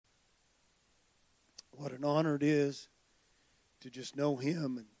what an honor it is to just know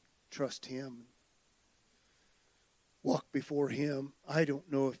Him and trust Him and walk before Him. I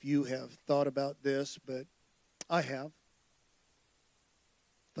don't know if you have thought about this, but I have.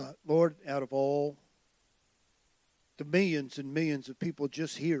 Thought, Lord, out of all the millions and millions of people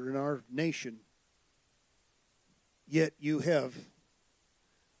just here in our nation, yet you have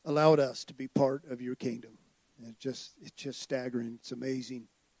allowed us to be part of your kingdom. And it's just staggering. It's amazing,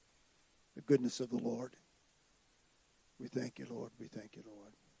 the goodness of the Lord. We thank you, Lord. We thank you,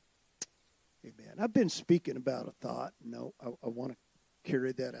 Lord. Amen. I've been speaking about a thought. No, I want to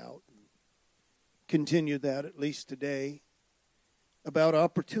carry that out and continue that at least today about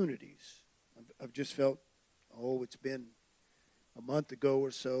opportunities. I've just felt, it's been a month ago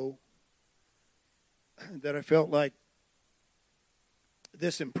or so that I felt like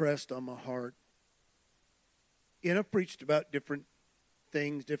this impressed on my heart. And I've preached about different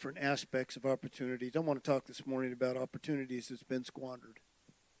things, different aspects of opportunities. I want to talk this morning about opportunities that's been squandered.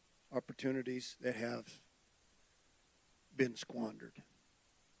 Opportunities that have been squandered.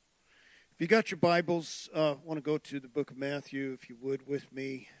 If you got your Bibles, I want to go to the book of Matthew, if you would, with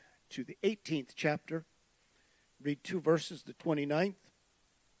me, to the 18th chapter. Read two verses, the 29th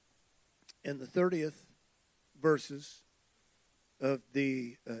and the 30th verses of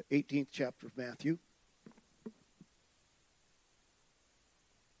the 18th chapter of Matthew.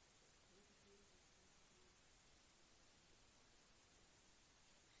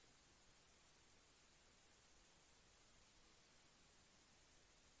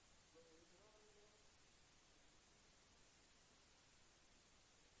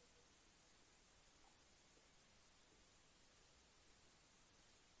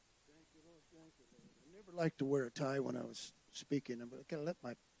 I never liked to wear a tie when I was speaking. I'm going to let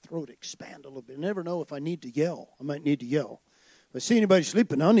my throat expand a little bit. I never know if I need to yell. I might need to yell. If I see anybody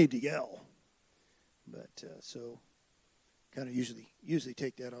sleeping, I'll need to yell. But so kind of usually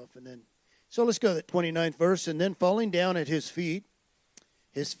take that off. And then, so let's go to that 29th verse. And then falling down at his feet,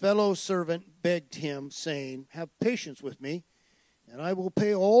 his fellow servant begged him, saying, have patience with me, and I will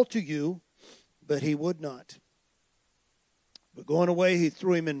pay all to you. But he would not. But going away, he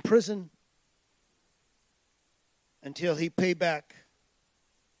threw him in prison until he paid back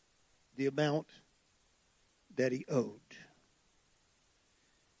the amount that he owed.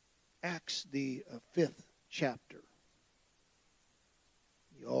 Acts, the 5th chapter.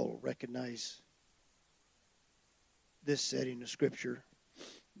 You all recognize this setting of Scripture.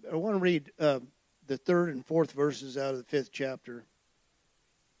 I want to read the 3rd and 4th verses out of the 5th chapter.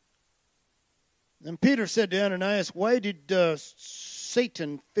 Then Peter said to Ananias, why did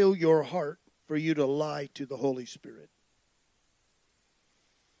Satan fill your heart for you to lie to the Holy Spirit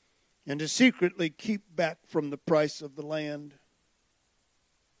and to secretly keep back from the price of the land?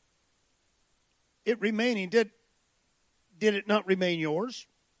 It remaining, did it not remain yours?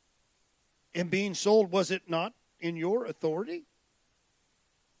 And being sold, was it not in your authority?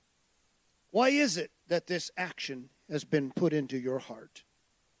 Why is it that this action has been put into your heart?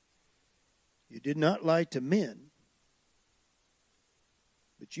 You did not lie to men,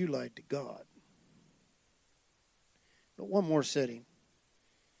 but you lied to God. But one more setting.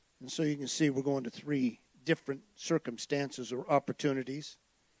 And so you can see we're going to 3 different circumstances or opportunities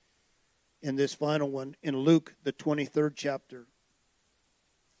in this final one in Luke, the 23rd chapter,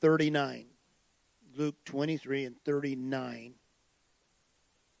 39. Luke 23 and 39.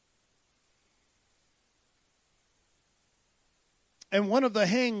 And one of the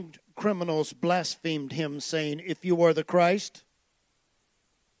hanged criminals blasphemed him, saying, if you are the Christ,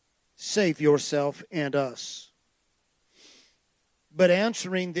 save yourself and us. But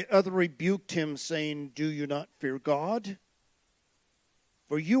answering, the other rebuked him, saying, do you not fear God?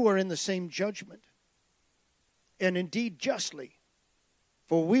 For you are in the same judgment, and indeed justly.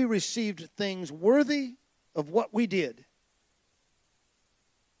 For we received things worthy of what we did,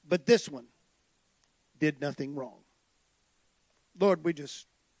 but this one did nothing wrong. Lord, we just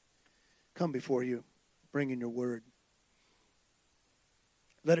come before you, bringing your word.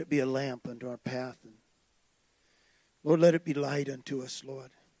 Let it be a lamp unto our path. And Lord, let it be light unto us,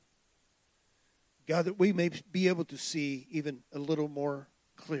 Lord. God, that we may be able to see even a little more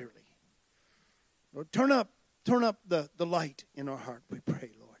clearly. Lord, turn up the light in our heart, we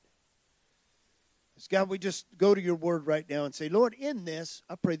pray, Lord. As God, we just go to your word right now and say, Lord, in this,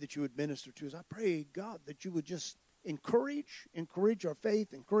 I pray that you would minister to us. I pray, God, that you would just encourage our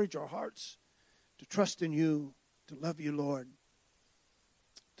faith, encourage our hearts to trust in you, to love you, Lord,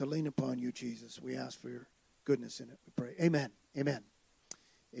 to lean upon you, Jesus. We ask for your goodness in it, we pray. Amen, amen,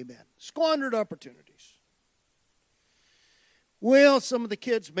 amen. Squandered opportunities. Well, some of the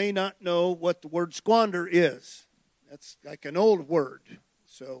kids may not know what the word squander is. That's like an old word.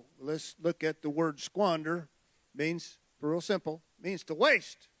 So let's look at the word squander. Means, real simple, means to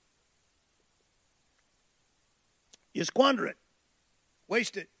waste. You squander it.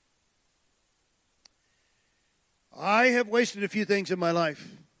 Waste it. I have wasted a few things in my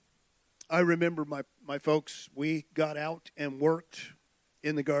life. I remember my folks, we got out and worked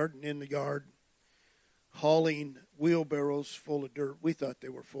in the garden, in the yard, hauling wheelbarrows full of dirt. We thought they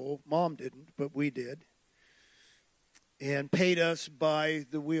were full. Mom didn't, but we did. And paid us by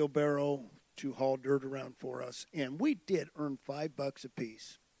the wheelbarrow to haul dirt around for us. And we did earn $5 a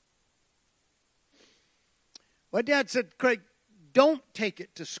piece. My dad said, Craig, don't take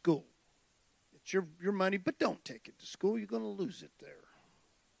it to school. It's your money, but don't take it to school. You're going to lose it there.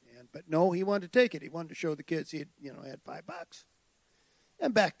 But no, he wanted to take it. He wanted to show the kids he had, had $5.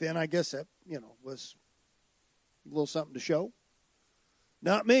 And back then, I guess that, was a little something to show.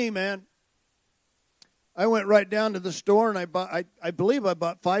 Not me, man. I went right down to the store and I believe I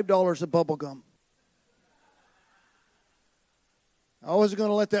bought $5 of bubble gum. I wasn't going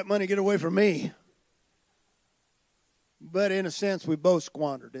to let that money get away from me. But in a sense, we both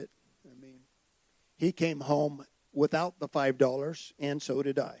squandered it. I mean, he came home without the $5, and so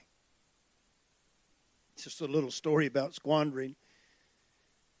did I. It's just a little story about squandering.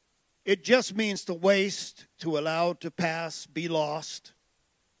 It just means to waste, to allow to pass, be lost.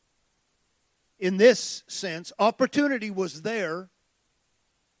 In this sense, opportunity was there,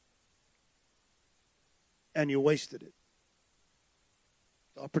 and you wasted it.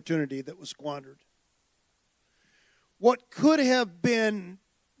 The opportunity that was squandered. What could have been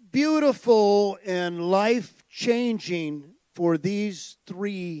beautiful and life-changing for these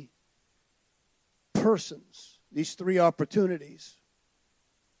three persons, these three opportunities,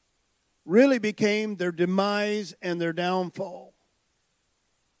 really became their demise and their downfall.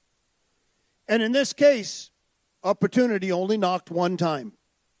 And in this case, opportunity only knocked one time.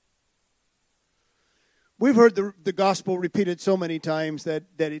 We've heard the gospel repeated so many times that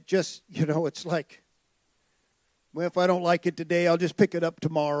it just, it's like, well, if I don't like it today, I'll just pick it up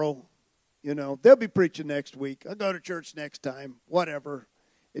tomorrow. They'll be preaching next week. I'll go to church next time, whatever.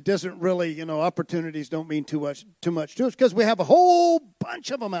 It doesn't really, opportunities don't mean too much to us because we have a whole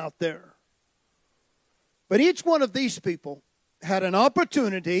bunch of them out there. But each one of these people had an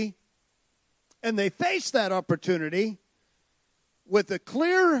opportunity, and they faced that opportunity with a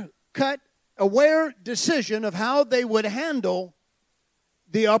clear-cut, aware decision of how they would handle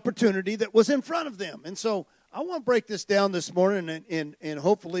the opportunity that was in front of them. And so I want to break this down this morning, and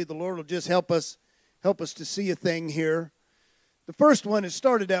hopefully the Lord will just help us to see a thing here. The first one, it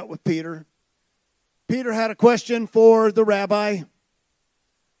started out with Peter. Peter had a question for the rabbi.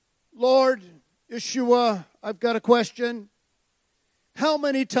 Lord, Yeshua, I've got a question. How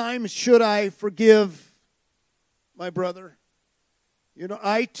many times should I forgive my brother?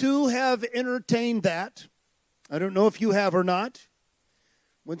 I too have entertained that. I don't know if you have or not.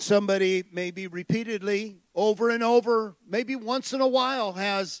 When somebody maybe repeatedly, over and over, maybe once in a while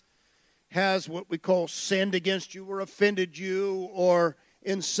has what we call sinned against you or offended you or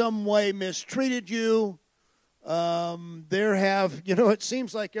in some way mistreated you. It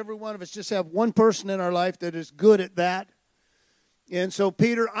seems like every one of us just have one person in our life that is good at that. And so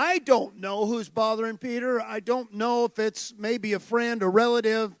Peter, I don't know who's bothering Peter. I don't know if it's maybe a friend or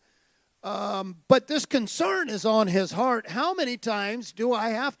relative. But this concern is on his heart. How many times do I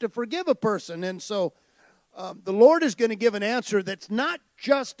have to forgive a person? And so the Lord is going to give an answer that's not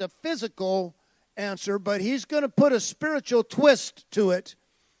just a physical answer, but he's going to put a spiritual twist to it,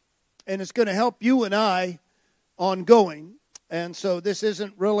 and it's going to help you and I ongoing. And so this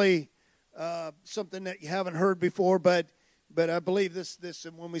isn't really something that you haven't heard before, but I believe this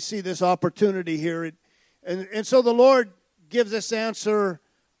and when we see this opportunity here, and so the Lord gives this answer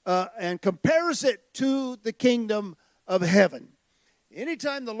and compares it to the kingdom of heaven.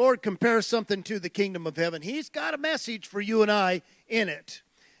 Anytime the Lord compares something to the kingdom of heaven, he's got a message for you and I in it.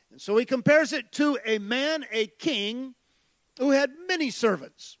 And so he compares it to a man, a king, who had many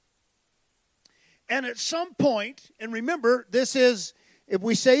servants. And at some point, and remember, this is, if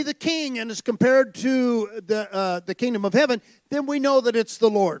we say the king and it's compared to the kingdom of heaven, then we know that it's the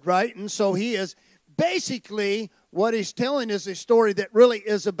Lord, right? And so he is basically, what he's telling is a story that really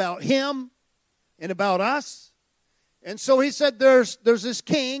is about him and about us. And so he said there's this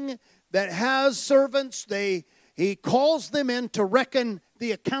king that has servants. He calls them in to reckon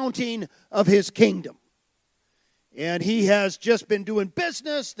the accounting of his kingdom. And he has just been doing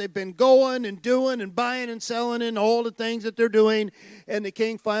business. They've been going and doing and buying and selling and all the things that they're doing. And the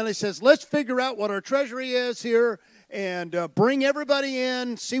king finally says, let's figure out what our treasury is here. and bring everybody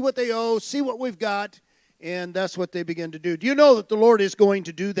in, see what they owe, see what we've got, and that's what they begin to do. Do you know that the Lord is going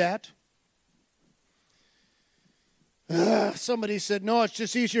to do that? Somebody said, no, it's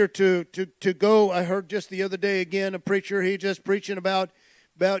just easier to go. I heard just the other day again a preacher, he just preaching about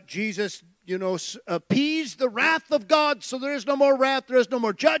Jesus, appease the wrath of God, so there is no more wrath, there is no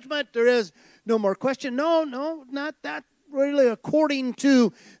more judgment, there is no more question. No, not that really. According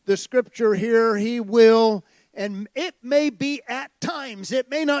to the scripture here, he will, and it may be at times, it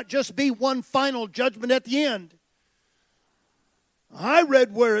may not just be one final judgment at the end. I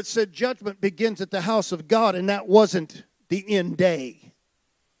read where it said judgment begins at the house of God, and that wasn't the end day.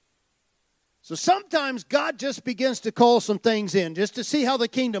 So sometimes God just begins to call some things in just to see how the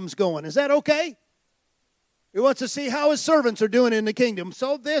kingdom's going. Is that okay? He wants to see how his servants are doing in the kingdom.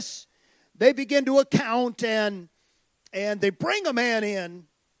 So they begin to account, and they bring a man in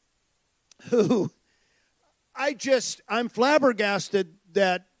who I'm flabbergasted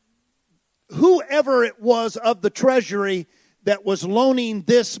that whoever it was of the treasury that was loaning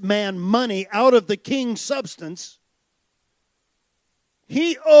this man money out of the king's substance,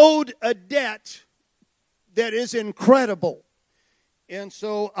 he owed a debt that is incredible. And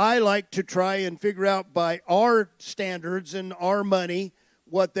so I like to try and figure out by our standards and our money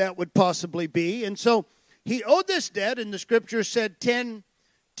what that would possibly be. And so he owed this debt, and the scripture said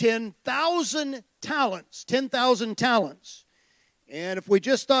 10,000 talents. 10,000 talents. And if we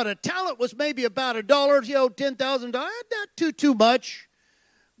just thought a talent was maybe about $1, $10,000, not too much.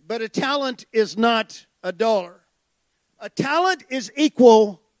 But a talent is not $1. A talent is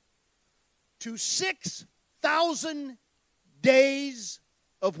equal to 6,000 days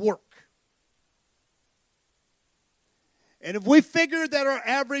of work. And if we figure that our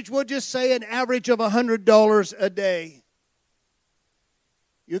average, we'll just say an average of $100 a day,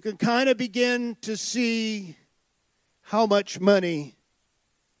 you can kind of begin to see how much money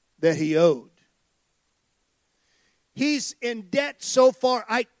that he owed. He's in debt so far.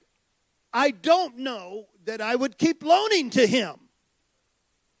 I don't know that I would keep loaning to him.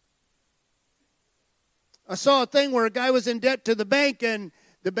 I saw a thing where a guy was in debt to the bank, and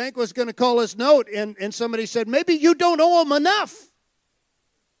the bank was going to call his note, and somebody said, maybe you don't owe him enough.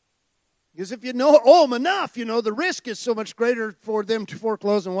 Because if you owe them enough, the risk is so much greater for them to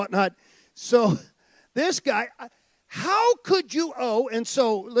foreclose and whatnot. So this guy, how could you owe, and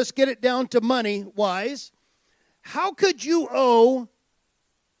so let's get it down to money-wise, how could you owe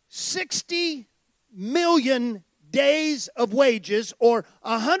 60 million days of wages or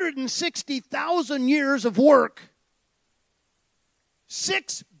 160,000 years of work,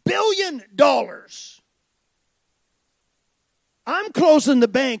 $6 billion? I'm closing the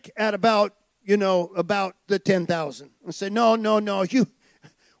bank at about the 10,000. I say, no.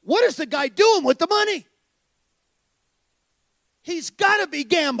 What is the guy doing with the money? He's got to be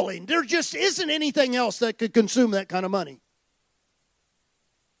gambling. There just isn't anything else that could consume that kind of money.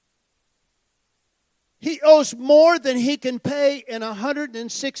 He owes more than he can pay in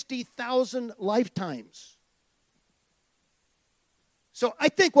 160,000 lifetimes. So I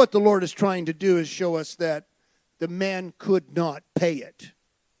think what the Lord is trying to do is show us that the man could not pay it.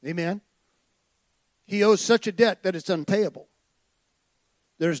 Amen? He owes such a debt that it's unpayable.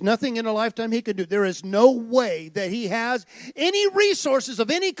 There's nothing in a lifetime he can do. There is no way that he has any resources of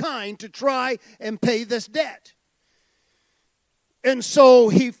any kind to try and pay this debt. And so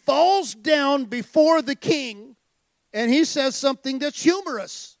he falls down before the king, and he says something that's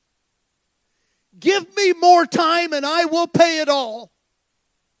humorous. Give me more time and I will pay it all.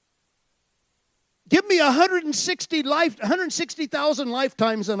 Give me 160,000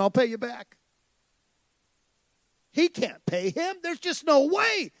 lifetimes and I'll pay you back. He can't pay him. There's just no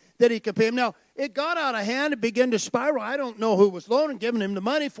way that he could pay him. Now, it got out of hand and began to spiral. I don't know who was loaning, giving him the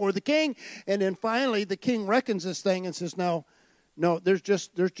money for the king. And then finally the king reckons this thing and says, no, there's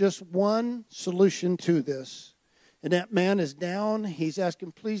just one solution to this. And that man is down. He's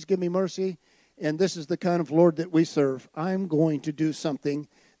asking, please give me mercy. And this is the kind of Lord that we serve. I'm going to do something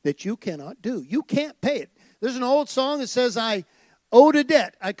that you cannot do. You can't pay it. There's an old song that says, I owed a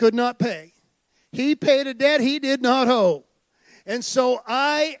debt I could not pay. He paid a debt he did not owe. And so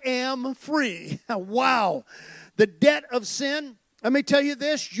I am free. Wow. The debt of sin, let me tell you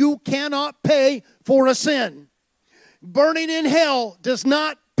this, you cannot pay for a sin. Burning in hell does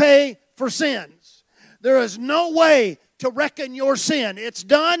not pay for sins. There is no way to reckon your sin. It's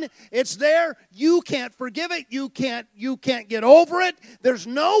done. It's there. You can't forgive it. You can't get over it. There's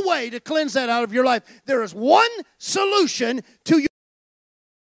no way to cleanse that out of your life. There is one solution to your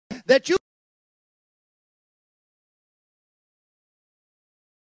that you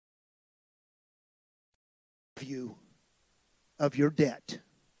value of your debt.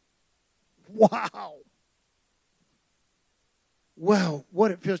 Wow. Wow,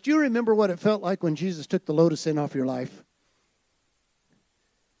 what it feels. Do you remember what it felt like when Jesus took the load of sin off your life?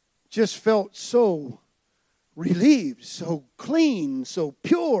 Just felt so relieved, so clean, so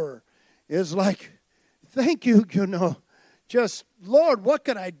pure. It's like, thank you, just, Lord, what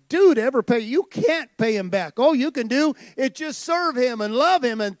can I do to ever pay? You can't pay him back. All you can do is just serve him and love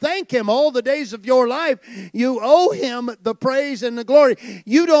him and thank him all the days of your life. You owe him the praise and the glory.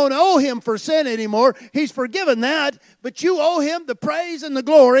 You don't owe him for sin anymore. He's forgiven that, but you owe him the praise and the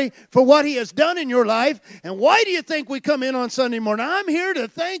glory for what he has done in your life. And why do you think we come in on Sunday morning? I'm here to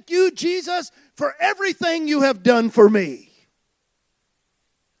thank you, Jesus, for everything you have done for me.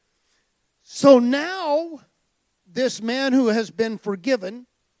 So now, this man who has been forgiven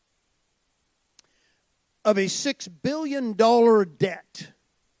of a $6 billion debt.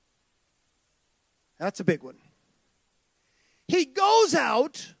 That's a big one. He goes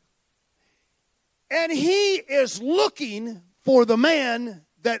out and he is looking for the man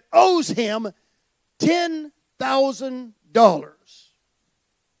that owes him $10,000.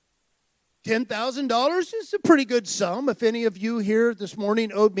 $10,000 is a pretty good sum. If any of you here this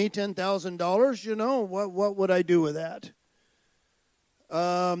morning owed me $10,000, what would I do with that?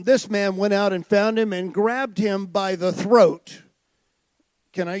 This man went out and found him and grabbed him by the throat.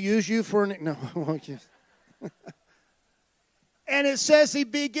 Can I use you for an... No, I won't use... And it says he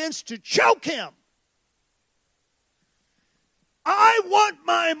begins to choke him. I want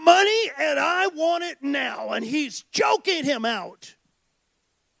my money and I want it now. And he's choking him out.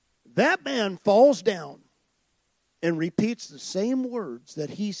 That man falls down and repeats the same words that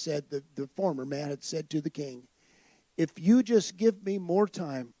he said, the former man had said to the king. If you just give me more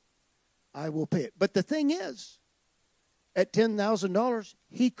time, I will pay it. But the thing is, at $10,000,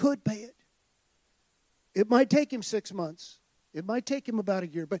 he could pay it. It might take him 6 months. It might take him about a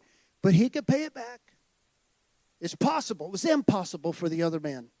year, but he could pay it back. It's possible. It was impossible for the other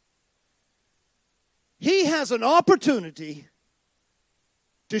man. He has an opportunity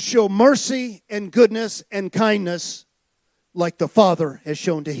to show mercy and goodness and kindness like the Father has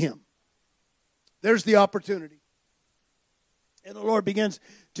shown to him. There's the opportunity. And the Lord begins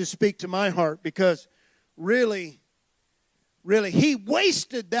to speak to my heart because really, he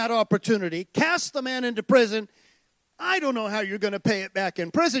wasted that opportunity, cast the man into prison. I don't know how you're going to pay it back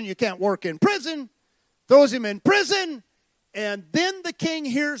in prison. You can't work in prison. Throws him in prison. And then the king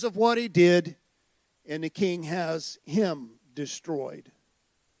hears of what he did, and the king has him destroyed.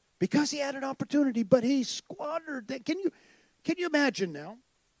 Because he had an opportunity, but he squandered that. Can you imagine now?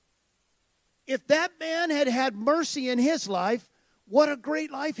 If that man had had mercy in his life, what a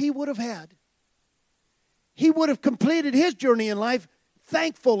great life he would have had. He would have completed his journey in life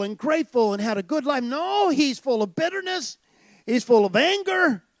thankful and grateful and had a good life. No, he's full of bitterness. He's full of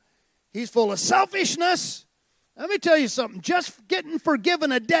anger. He's full of selfishness. Let me tell you something. Just getting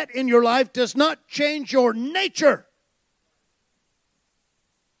forgiven a debt in your life does not change your nature.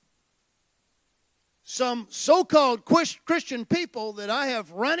 Some so-called Christian people that I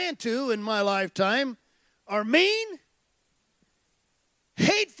have run into in my lifetime are mean,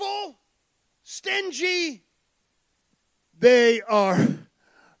 hateful, stingy. They are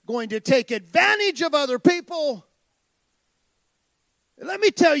going to take advantage of other people. Let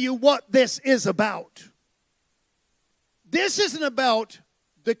me tell you what this is about. This isn't about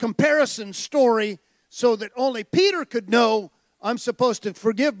the comparison story so that only Peter could know I'm supposed to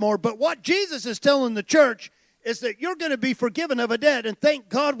forgive more. But what Jesus is telling the church is that you're going to be forgiven of a debt. And thank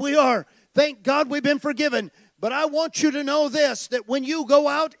God we are. Thank God we've been forgiven. But I want you to know this, that when you go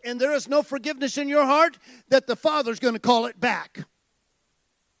out and there is no forgiveness in your heart, that the Father's going to call it back.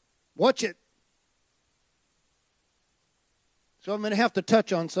 Watch it. So I'm going to have to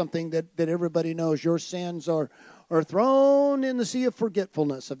touch on something that everybody knows. Your sins are thrown in the sea of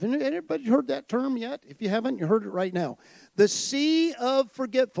forgetfulness. Have anybody heard that term yet? If you haven't, you heard it right now. The sea of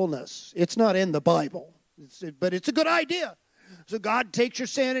forgetfulness. It's not in the Bible, but it's a good idea. So God takes your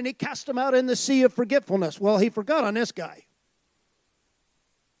sin and he casts them out in the sea of forgetfulness. Well, he forgot on this guy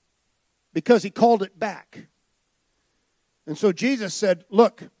because he called it back. And so Jesus said,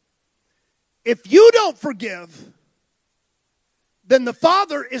 look, if you don't forgive, then the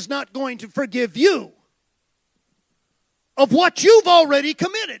Father is not going to forgive you of what you've already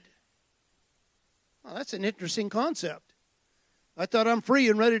committed. Well, that's an interesting concept. I thought I'm free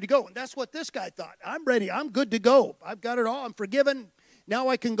and ready to go. And that's what this guy thought. I'm ready. I'm good to go. I've got it all. I'm forgiven. Now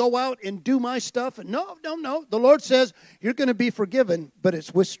I can go out and do my stuff. And no. The Lord says you're going to be forgiven, but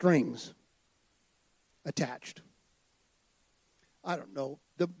it's with strings attached. I don't know.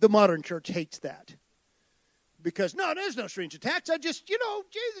 The modern church hates that. Because, no, there's no strings attached. I just,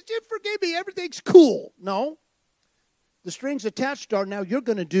 Jesus, you forgave me. Everything's cool. No. The strings attached are now you're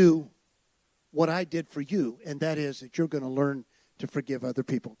going to do what I did for you, and that is that you're going to learn to forgive other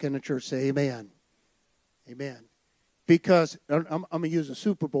people. Can the church say amen? Amen. Because, I'm going to use a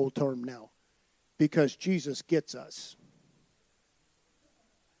Super Bowl term now, because Jesus gets us.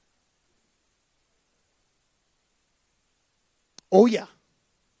 Oh, yeah.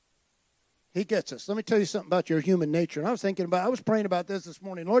 He gets us. Let me tell you something about your human nature. And I was praying about this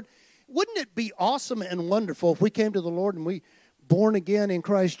morning. Lord, wouldn't it be awesome and wonderful if we came to the Lord and we born again in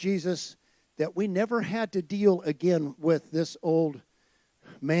Christ Jesus, that we never had to deal again with this old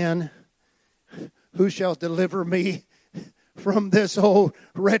man, who shall deliver me from this old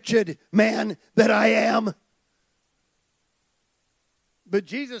wretched man that I am? But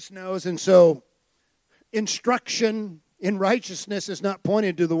Jesus knows, and so instruction in righteousness is not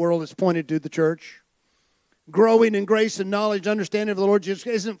pointed to the world, it's pointed to the church. Growing in grace and knowledge, understanding of the Lord Jesus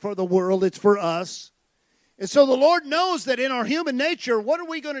isn't for the world, it's for us. And so the Lord knows that in our human nature, what are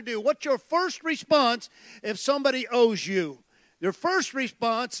we going to do? What's your first response if somebody owes you? Your first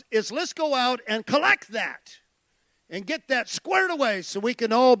response is, let's go out and collect that and get that squared away so we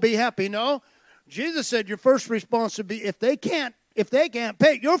can all be happy. No, Jesus said your first response should be, if they can't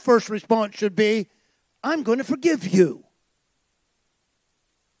pay, your first response should be, I'm going to forgive you.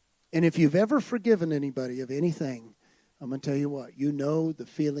 And if you've ever forgiven anybody of anything, I'm going to tell you what, you know the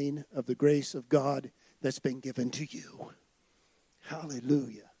feeling of the grace of God that's been given to you.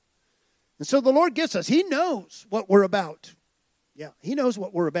 Hallelujah. And so the Lord gets us. He knows what we're about. Yeah, He knows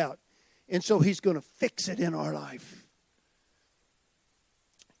what we're about. And so He's going to fix it in our life.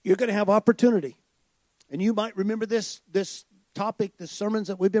 You're going to have opportunity. And you might remember this topic, the sermons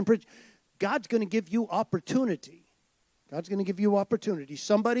that we've been preaching. God's going to give you opportunity. God's going to give you opportunity.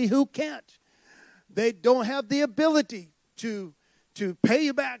 Somebody who can't. They don't have the ability to pay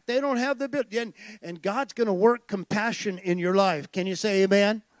you back. They don't have the ability. And God's going to work compassion in your life. Can you say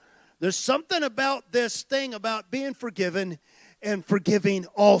amen? There's something about this thing about being forgiven and forgiving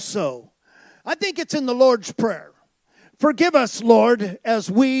also. I think it's in the Lord's Prayer. Forgive us, Lord, as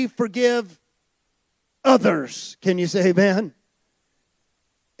we forgive others. Can you say amen?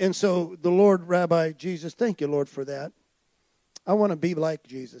 And so the Lord, Rabbi Jesus, thank you, Lord, for that. I want to be like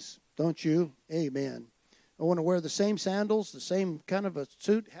Jesus. Don't you? Amen. I want to wear the same sandals, the same kind of a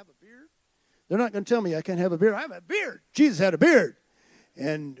suit, have a beard. They're not going to tell me I can't have a beard. I have a beard. Jesus had a beard.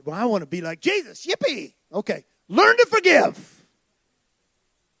 And I want to be like Jesus. Yippee. Okay. Learn to forgive.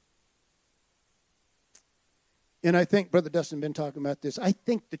 And I think Brother Dustin been talking about this. I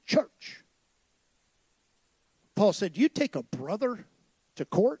think the church. Paul said, you take a brother to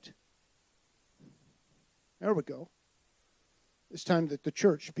court? There we go. It's time that the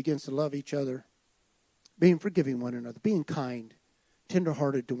church begins to love each other, being forgiving one another, being kind,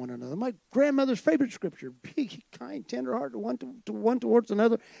 tenderhearted to one another. My grandmother's favorite scripture, be kind, tenderhearted one towards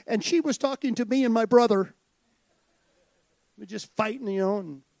another. And she was talking to me and my brother. We're just fighting,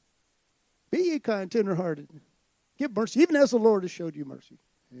 and be ye kind, tenderhearted. Give mercy, even as the Lord has showed you mercy.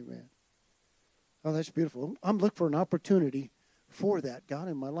 Amen. Oh, that's beautiful. I'm looking for an opportunity for that, God,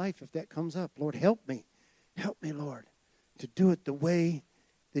 in my life, if that comes up. Lord, help me. Help me, Lord, to do it the way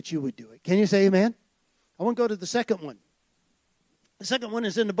that you would do it. Can you say amen? I want to go to the second one. The second one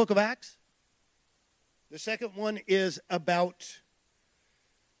is in the book of Acts. The second one is about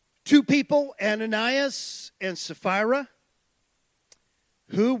two people, Ananias and Sapphira,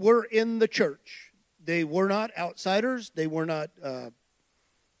 who were in the church. They were not outsiders. They were not, of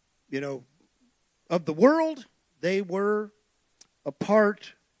the world. They were a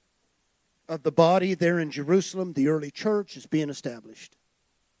part of the body there in Jerusalem. The early church is being established.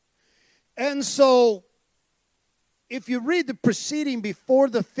 And so, if you read the preceding before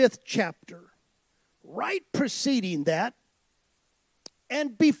the 5th chapter, right preceding that,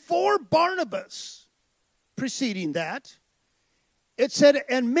 and before Barnabas preceding that, it said,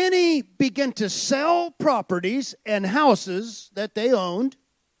 and many began to sell properties and houses that they owned,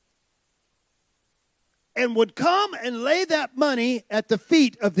 and would come and lay that money at the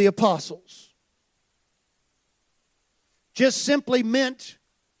feet of the apostles. Just simply meant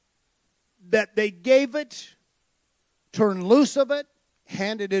that they gave it, turned loose of it,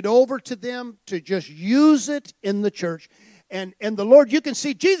 handed it over to them to just use it in the church. And the Lord, you can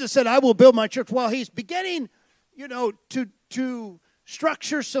see, Jesus said, I will build my church. While He's beginning, to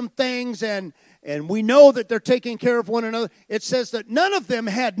structure some things, and we know that they're taking care of one another. It says that none of them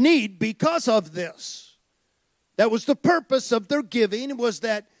had need because of this. That was the purpose of their giving, was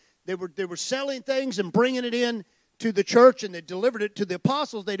that they were selling things and bringing it in to the church, and they delivered it to the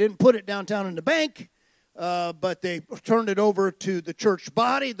apostles. They didn't put it downtown in the bank but they turned it over to the church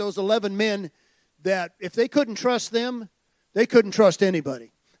body, those 11 men, that if they couldn't trust them, they couldn't trust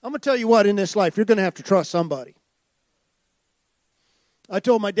anybody. I'm going to tell you what, in this life, you're going to have to trust somebody. I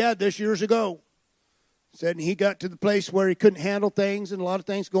told my dad this years ago. Said he got to the place where he couldn't handle things and a lot of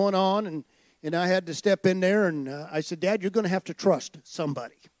things going on, and I had to step in there, and I said, Dad, you're going to have to trust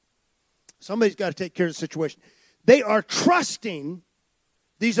somebody. Somebody's got to take care of the situation. They are trusting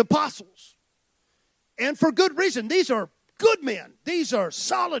these apostles, and for good reason. These are good men. These are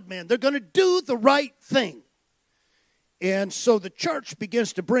solid men. They're going to do the right thing. And so the church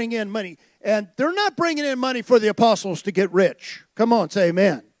begins to bring in money, and they're not bringing in money for the apostles to get rich. Come on, say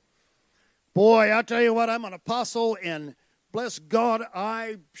amen. Boy, I'll tell you what, I'm an apostle, and bless God,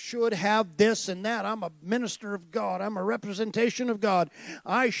 I should have this and that. I'm a minister of God. I'm a representation of God.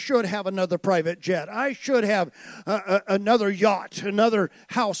 I should have another private jet. I should have another yacht, another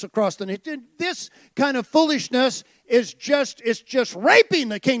house across the nation. This kind of foolishness is just raping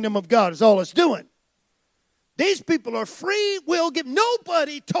the kingdom of God is all it's doing. These people are free will give.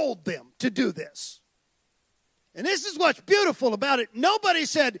 Nobody told them to do this. And this is what's beautiful about it. Nobody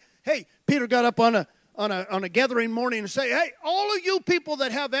said, hey, Peter got up on a gathering morning and say, hey, all of you people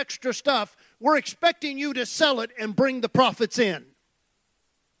that have extra stuff, we're expecting you to sell it and bring the profits in.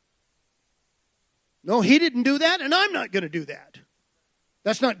 No, he didn't do that, and I'm not going to do that.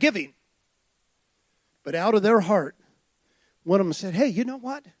 That's not giving. But out of their heart, one of them said, hey, you know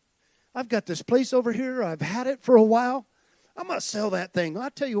what? I've got this place over here. I've had it for a while. I'm going to sell that thing. I'll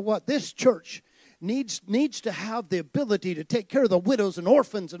tell you what, this church needs to have the ability to take care of the widows and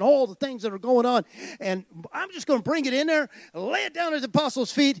orphans and all the things that are going on. And I'm just going to bring it in there, lay it down at the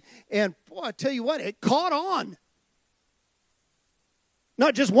apostles' feet, and boy, I tell you what, it caught on.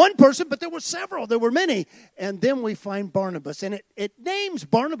 Not just one person, but there were several. There were many. And then we find Barnabas. And it names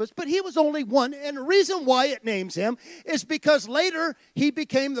Barnabas, but he was only one. And the reason why it names him is because later he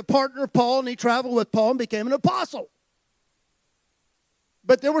became the partner of Paul, and he traveled with Paul and became an apostle.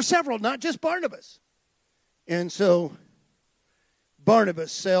 But there were several, not just Barnabas. And so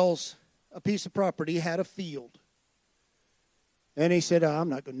Barnabas sells a piece of property. He had a field. And he said, I'm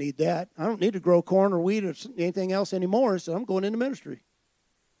not going to need that. I don't need to grow corn or wheat or anything else anymore. So I'm going into ministry.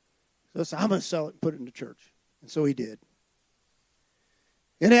 So I'm going to sell it and put it in the church. And so he did.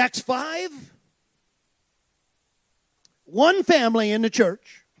 In Acts 5, one family in the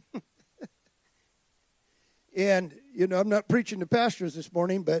church. And, you know, I'm not preaching to pastors this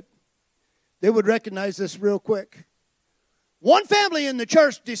morning, but they would recognize this real quick. One family in the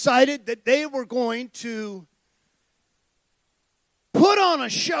church decided that they were going to put on a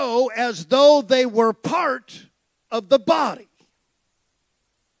show as though they were part of the body.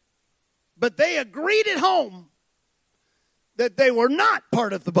 But they agreed at home that they were not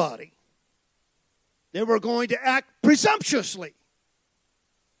part of the body. They were going to act presumptuously.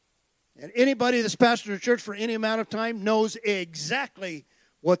 And anybody that's pastored a church for any amount of time knows exactly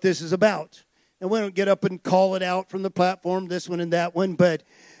what this is about. And we don't get up and call it out from the platform, this one and that one, but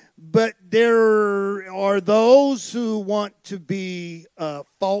there are those who want to be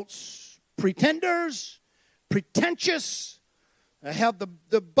false pretenders, pretentious. I have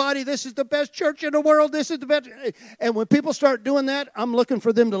the body, this is the best church in the world, this is the best. And when people start doing that, I'm looking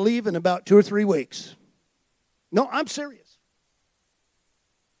for them to leave in about 2 or 3 weeks. No, I'm serious.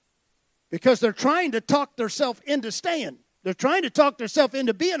 Because they're trying to talk themselves into staying. They're trying to talk themselves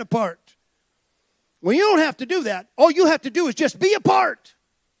into being a part. Well, you don't have to do that. All you have to do is just be a part.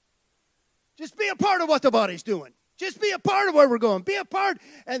 Just be a part of what the body's doing. Just be a part of where we're going. Be a part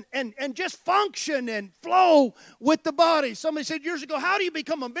and just function and flow with the body. Somebody said years ago, how do you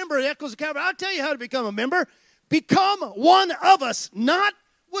become a member of the Echoes of Calvary? I'll tell you how to become a member. Become one of us, not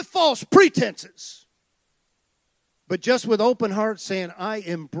with false pretenses, but just with open heart saying, I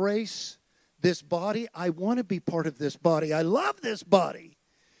embrace this body. I want to be part of this body. I love this body.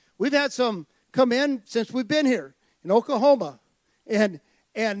 We've had some come in since we've been here in Oklahoma, and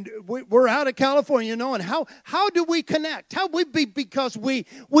we're out of California, you know, and how do we connect? Because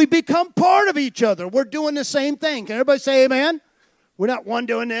we become part of each other. We're doing the same thing. Can everybody say amen? We're not one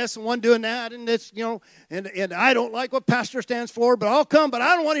doing this and one doing that, and this, you know, and I don't like what pastor stands for, but I'll come, but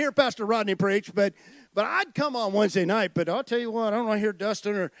I don't want to hear Pastor Rodney preach, but I'd come on Wednesday night, but I'll tell you what, I don't want to hear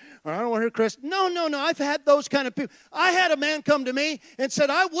Dustin or I don't want to hear Chris. No, I've had those kind of people. I had a man come to me and said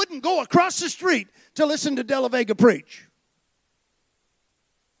I wouldn't go across the street to listen to De La Vega preach.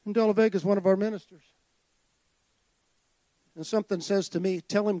 And De La Vega is one of our ministers. And something says to me,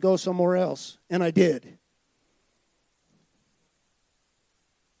 tell him go somewhere else. And I did.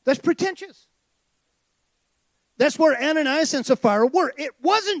 That's pretentious. That's where Ananias and Sapphira were. It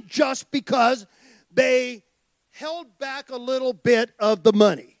wasn't just because they held back a little bit of the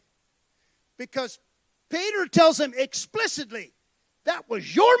money. Because Peter tells them explicitly, that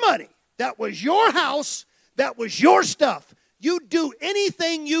was your money. That was your house. That was your stuff. You do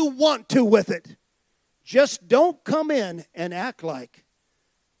anything you want to with it. Just don't come in and act like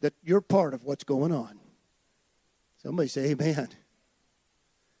that you're part of what's going on. Somebody say amen.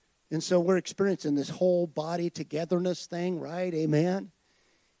 And so we're experiencing this whole body togetherness thing, right? Amen.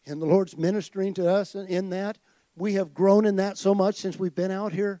 And the Lord's ministering to us in that. We have grown in that so much since we've been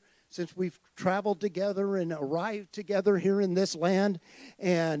out here, since we've traveled together and arrived together here in this land.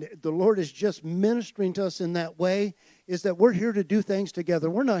 And the Lord is just ministering to us in that way, is that we're here to do things together.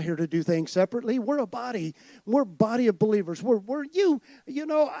 We're not here to do things separately. We're a body. We're a body of believers. I'm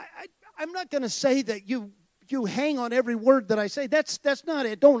not going to say that you hang on every word that I say. That's not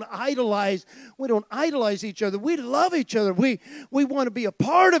it. Don't idolize. We don't idolize each other. We love each other. We want to be a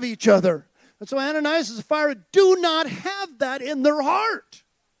part of each other. And so Ananias and Sapphira do not have that in their heart.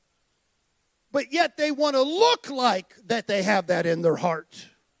 But yet they want to look like that they have that in their heart.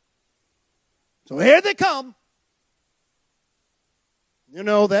 So here they come. You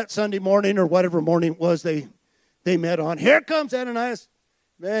know, that Sunday morning or whatever morning it was they met on. Here comes Ananias.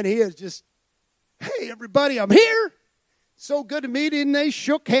 Man, he is just, hey, everybody, I'm here. So good to meet you. And they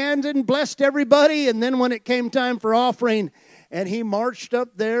shook hands and blessed everybody. And then when it came time for offering, and he marched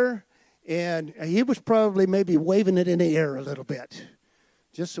up there, and he was probably maybe waving it in the air a little bit,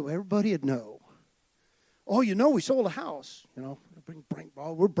 just so everybody would know. Oh, you know, we sold a house. You know,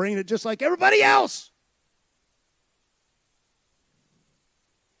 we're bringing it just like everybody else.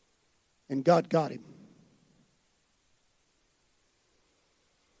 And God got him.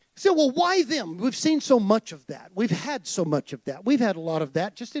 He said, well, why them? We've seen so much of that. We've had so much of that. We've had a lot of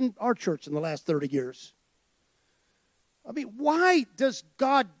that just in our church in the last 30 years. I mean, why does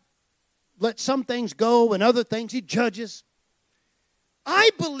God let some things go and other things He judges?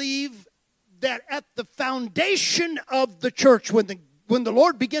 I believe that at the foundation of the church, when the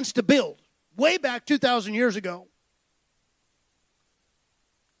Lord begins to build, way back 2,000 years ago,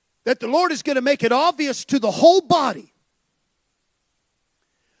 that the Lord is going to make it obvious to the whole body,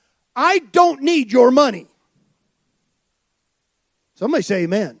 I don't need your money. Somebody say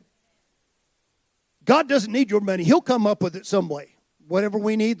amen. God doesn't need your money. He'll come up with it some way. Whatever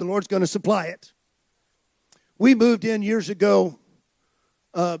we need, the Lord's going to supply it. We moved in years ago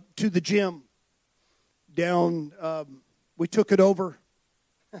to the gym down. We took it over.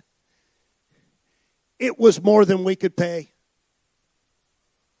 It was more than we could pay.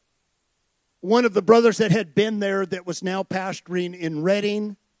 One of the brothers that had been there that was now pastoring in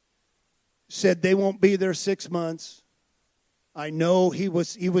Redding said they won't be there 6 months. I know he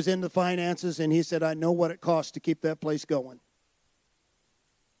was in the finances, and he said, I know what it costs to keep that place going.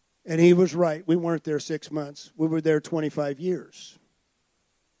 And he was right. We weren't there 6 months. We were there 25 years.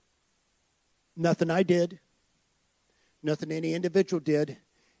 Nothing I did, nothing any individual did,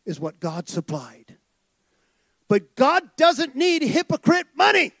 is what God supplied. But God doesn't need hypocrite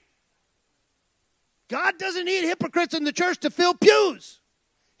money. God doesn't need hypocrites in the church to fill pews.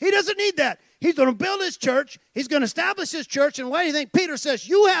 He doesn't need that. He's going to build His church. He's going to establish His church. And why do you think Peter says,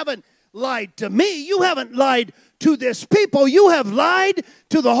 you haven't lied to me. You haven't lied to this people. You have lied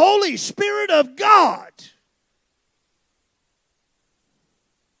to the Holy Spirit of God.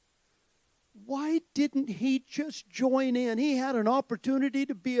 Why didn't he just join in? He had an opportunity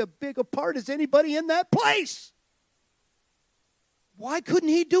to be as big a part as anybody in that place. Why couldn't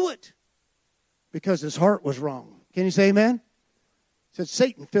he do it? Because his heart was wrong. Can you say amen? He said,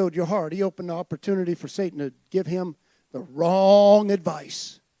 Satan filled your heart. He opened the opportunity for Satan to give him the wrong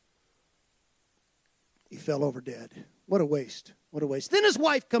advice. He fell over dead. What a waste. What a waste. Then his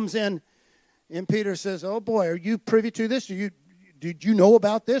wife comes in, and Peter says, oh boy, are you privy to this? Did you know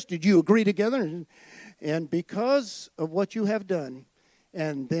about this? Did you agree together? And because of what you have done,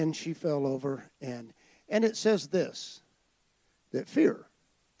 and then she fell over, and it says this, that fear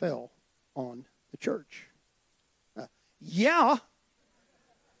fell on the church. Yeah.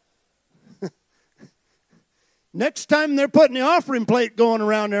 Next time they're putting the offering plate going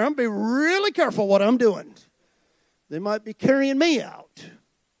around there, I'm going to be really careful what I'm doing. They might be carrying me out.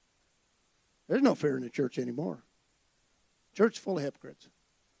 There's no fear in the church anymore. Church is full of hypocrites.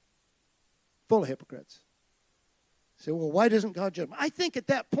 Full of hypocrites. Say, well, why doesn't God judge them? I think at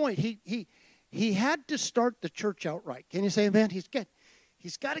that point he had to start the church out right. Can you say amen? He's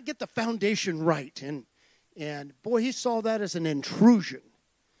got to get the foundation right. And boy, he saw that as an intrusion.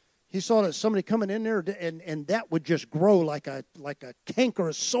 He saw that somebody coming in there, and that would just grow like a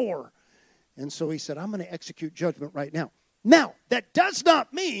cankerous sore. And so he said, I'm going to execute judgment right now. Now, that does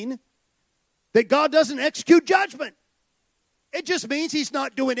not mean that God doesn't execute judgment. It just means He's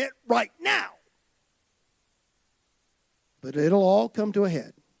not doing it right now. But it'll all come to a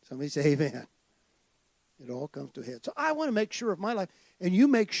head. Somebody say amen. It all comes to a head. So I want to make sure of my life, and you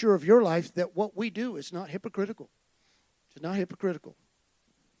make sure of your life, that what we do is not hypocritical. It's not hypocritical.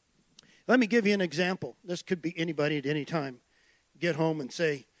 Let me give you an example. This could be anybody at any time. Get home and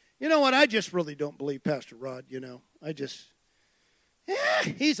say, you know what, I just really don't believe Pastor Rod,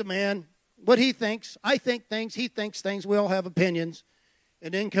 he's a man. What he thinks, I think things, he thinks things, we all have opinions.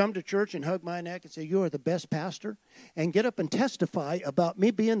 And then come to church and hug my neck and say, you are the best pastor, and get up and testify about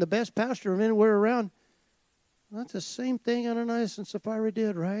me being the best pastor of anywhere around. Well, that's the same thing Ananias and Sapphira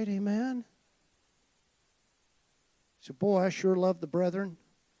did, right? Amen? So, boy, I sure love the brethren.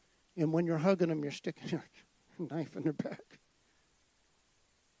 And when you're hugging them, you're sticking your knife in their back.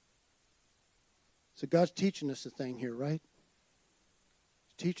 So God's teaching us a thing here, right?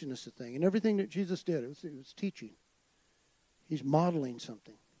 He's teaching us a thing. And everything that Jesus did, it was teaching. He's modeling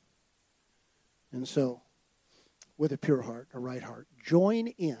something. And so, with a pure heart, a right heart, join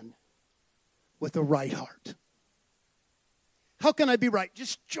in with a right heart. How can I be right?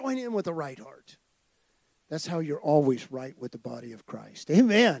 Just join in with a right heart. That's how you're always right with the body of Christ.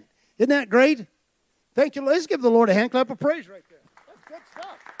 Amen. Isn't that great? Thank you. Let's give the Lord a hand clap of praise right there. That's good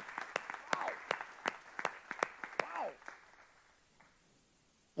stuff. Wow.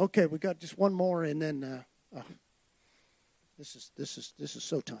 Okay, we got just one more, and then this is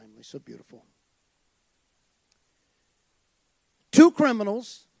so timely, so beautiful. 2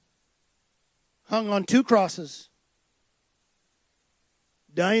 criminals hung on 2 crosses,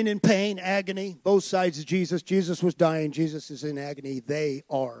 dying in pain, agony, both sides of Jesus. Jesus was dying. Jesus is in agony. They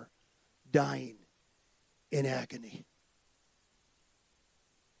are dying in agony.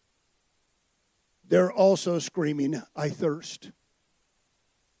 They're also screaming, I thirst.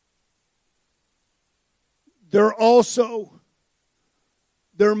 They're also,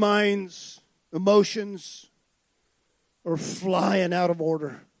 their minds, emotions are flying out of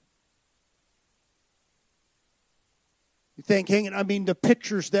order. You think, the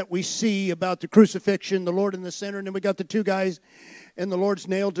pictures that we see about the crucifixion, the Lord in the center, and then we got the 2 guys, and the Lord's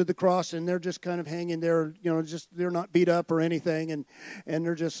nailed to the cross, and they're just kind of hanging there, they're not beat up or anything, and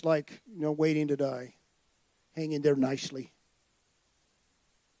they're just like, waiting to die, hanging there nicely.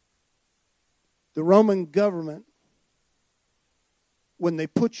 The Roman government, when they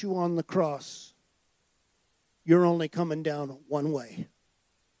put you on the cross, you're only coming down one way,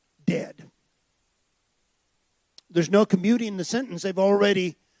 dead. There's no commuting the sentence. They've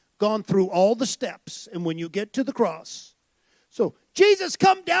already gone through all the steps. And when you get to the cross, so Jesus,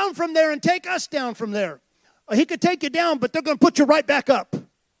 come down from there and take us down from there. He could take you down, but they're going to put you right back up.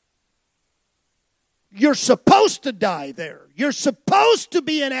 You're supposed to die there. You're supposed to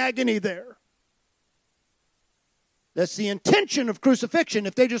be in agony there. That's the intention of crucifixion.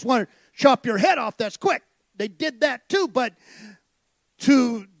 If they just want to chop your head off, that's quick. They did that too, but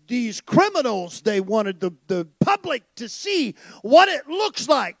to these criminals, they wanted the public to see what it looks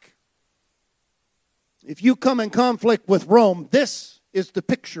like. If you come in conflict with Rome, this is the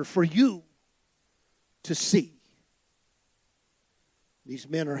picture for you to see. These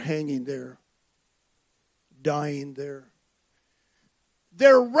men are hanging there, dying there.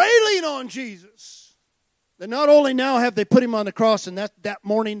 They're railing on Jesus. That not only now have they put him on the cross, and that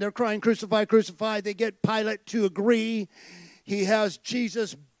morning they're crying, crucify, crucify. They get Pilate to agree. He has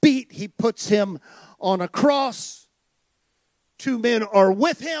Jesus beat. He puts him on a cross. 2 men are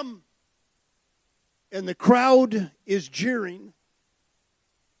with him. And the crowd is jeering.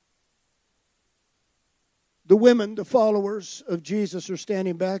 The women, the followers of Jesus, are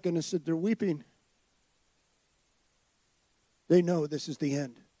standing back, and they're weeping. They know this is the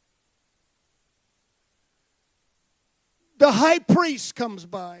end. The high priest comes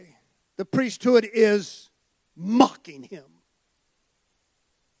by. The priesthood is mocking him.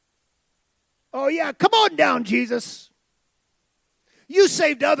 Oh yeah, come on down, Jesus. You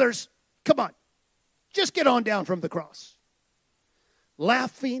saved others. Come on. Just get on down from the cross.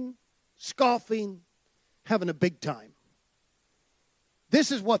 Laughing, scoffing, having a big time.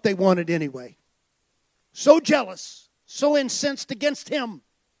 This is what they wanted anyway. So jealous, so incensed against him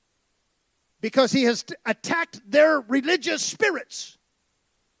because he has attacked their religious spirits.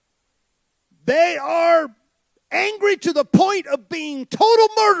 They are angry to the point of being total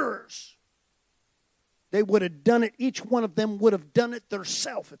murderers. They would have done it. Each one of them would have done it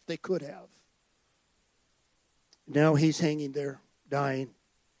themselves if they could have. Now he's hanging there, dying.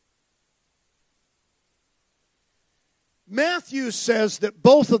 Matthew says that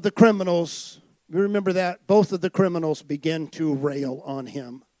both of the criminals, you remember that? Both of the criminals begin to rail on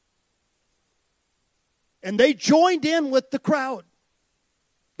him. And they joined in with the crowd.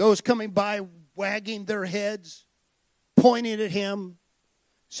 Those coming by wagging their heads, pointing at him,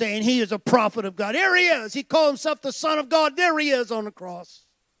 saying he is a prophet of God. There he is. He called himself the Son of God. There he is on the cross.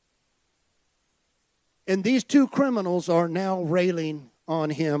 And these two criminals are now railing on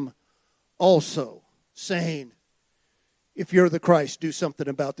him also, saying, if you're the Christ, do something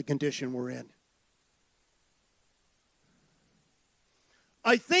about the condition we're in.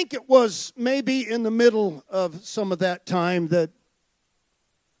 I think it was maybe in the middle of some of that time that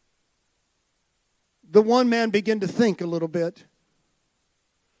the one man began to think a little bit.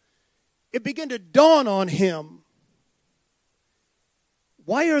 It began to dawn on him.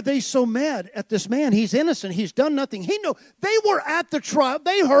 Why are they so mad at this man? He's innocent. He's done nothing. They were at the trial.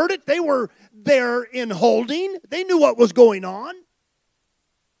 They heard it. They were there in holding. They knew what was going on.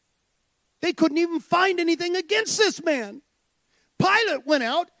 They couldn't even find anything against this man. Pilate went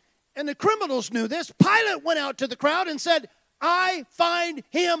out, and the criminals knew this. Pilate went out to the crowd and said, I find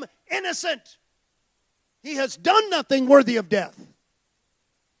him innocent. He has done nothing worthy of death.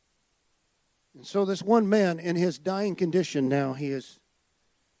 And so this one man in his dying condition now,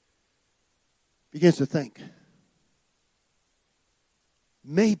 begins to think,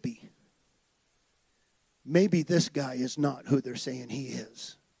 maybe this guy is not who they're saying he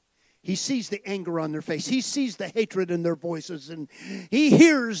is. He sees the anger on their face. He sees the hatred in their voices. And he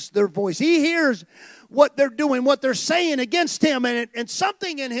hears their voice. He hears what they're doing, what they're saying against him. And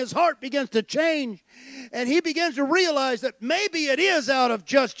something in his heart begins to change. And he begins to realize that maybe it is out of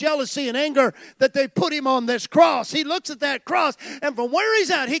just jealousy and anger that they put him on this cross. He looks at that cross. And from where he's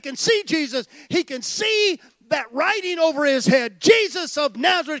at, he can see Jesus. He can see that writing over his head, Jesus of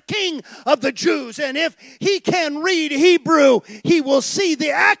Nazareth, King of the Jews. And if he can read Hebrew, he will see the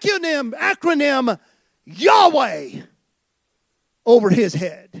acronym Yahweh over his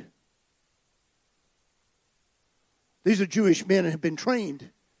head. These are Jewish men and have been trained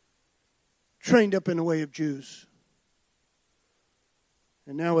up in the way of Jews.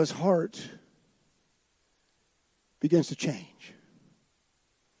 And now his heart begins to change.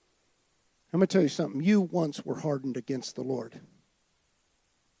 I'm going to tell you something. You once were hardened against the Lord.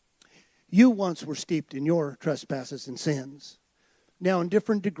 You once were steeped in your trespasses and sins. Now, in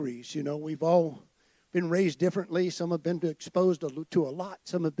different degrees, we've all been raised differently. Some have been exposed to a lot.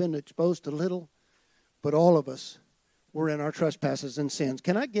 Some have been exposed to little. But all of us were in our trespasses and sins.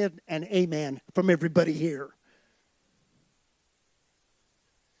 Can I get an amen from everybody here?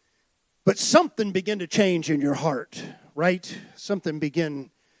 But something began to change in your heart, right? Something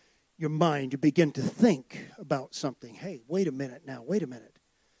began your mind, you begin to think about something. Hey, wait a minute.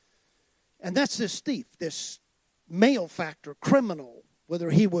 And that's this thief, this malefactor criminal, whether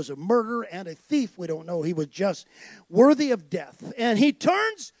he was a murderer and a thief, we don't know. He was just worthy of death. And he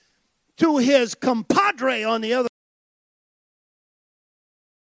turns to his compadre on the other